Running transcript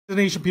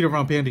Destination Peter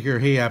von Panda here.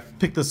 Hey, I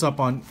picked this up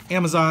on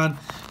Amazon.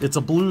 It's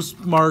a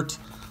Blusmart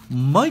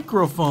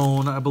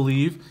microphone, I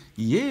believe.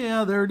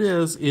 Yeah, there it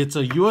is. It's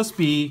a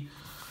USB,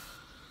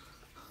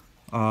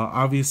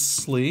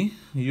 obviously,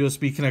 a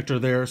USB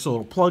connector there, so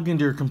it'll plug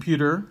into your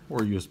computer or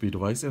USB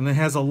device, and it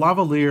has a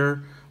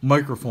lavalier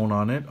microphone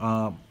on it.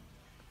 I'm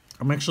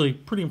actually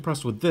pretty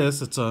impressed with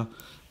this. It's a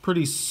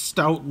pretty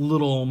stout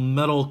little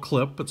metal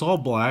clip. It's all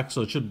black,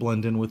 so it should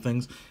blend in with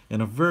things.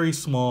 And a very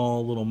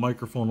small little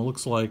microphone. It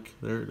looks like,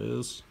 there it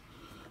is.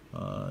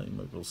 You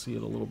might be able to see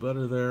it a little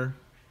better there.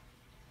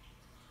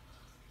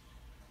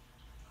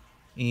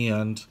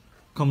 And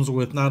comes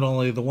with not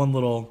only the one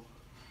little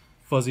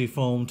fuzzy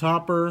foam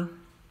topper,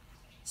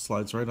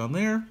 slides right on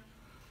there,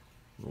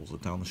 rolls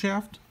it down the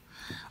shaft,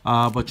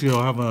 but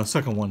you'll have a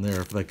second one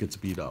there if that gets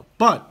beat up.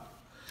 But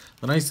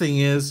the nice thing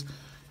is,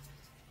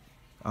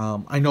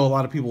 I know a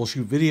lot of people will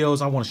shoot videos.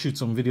 I want to shoot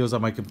some videos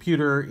on my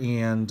computer,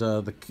 and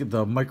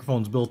the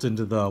microphones built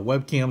into the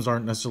webcams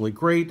aren't necessarily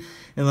great.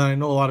 And then I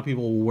know a lot of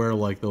people will wear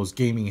like those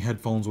gaming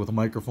headphones with a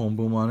microphone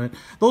boom on it.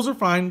 Those are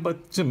fine,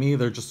 but to me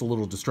they're just a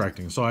little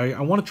distracting. So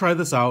I want to try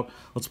this out.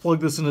 Let's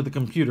plug this into the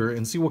computer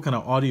and see what kind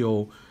of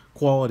audio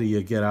quality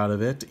you get out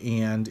of it,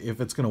 and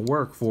if it's going to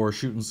work for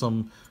shooting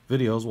some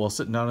videos while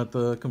sitting down at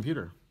the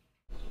computer.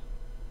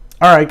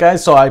 Alright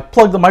guys, so I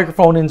plugged the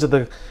microphone into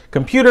the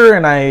computer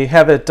and I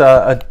have it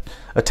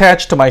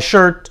attached to my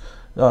shirt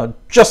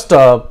just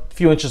a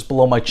few inches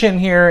below my chin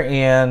here,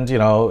 and you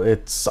know,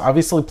 it's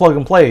obviously plug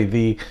and play.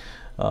 The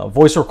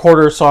voice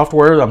recorder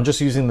software, I'm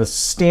just using the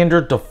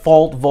standard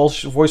default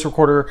voice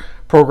recorder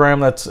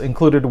program that's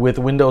included with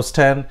Windows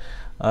 10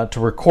 to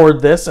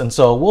record this, and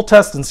so we'll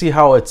test and see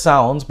how it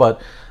sounds, but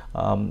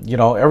you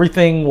know,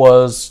 everything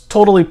was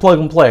totally plug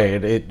and play.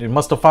 It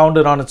must have found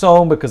it on its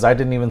own because I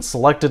didn't even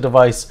select a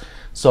device,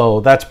 so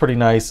that's pretty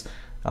nice.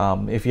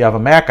 If you have a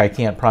Mac, I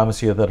can't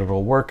promise you that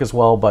it'll work as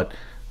well, but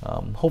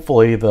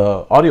hopefully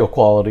the audio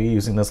quality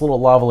using this little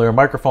lavalier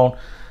microphone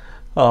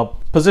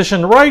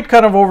positioned right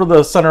kind of over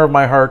the center of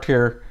my heart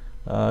here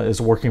is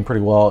working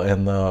pretty well,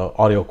 and the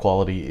audio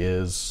quality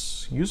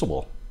is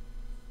usable.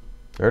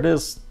 There it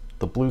is,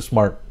 the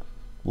Blusmart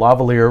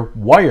lavalier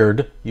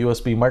wired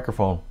USB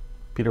microphone.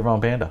 Peter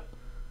von Panda,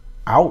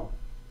 out.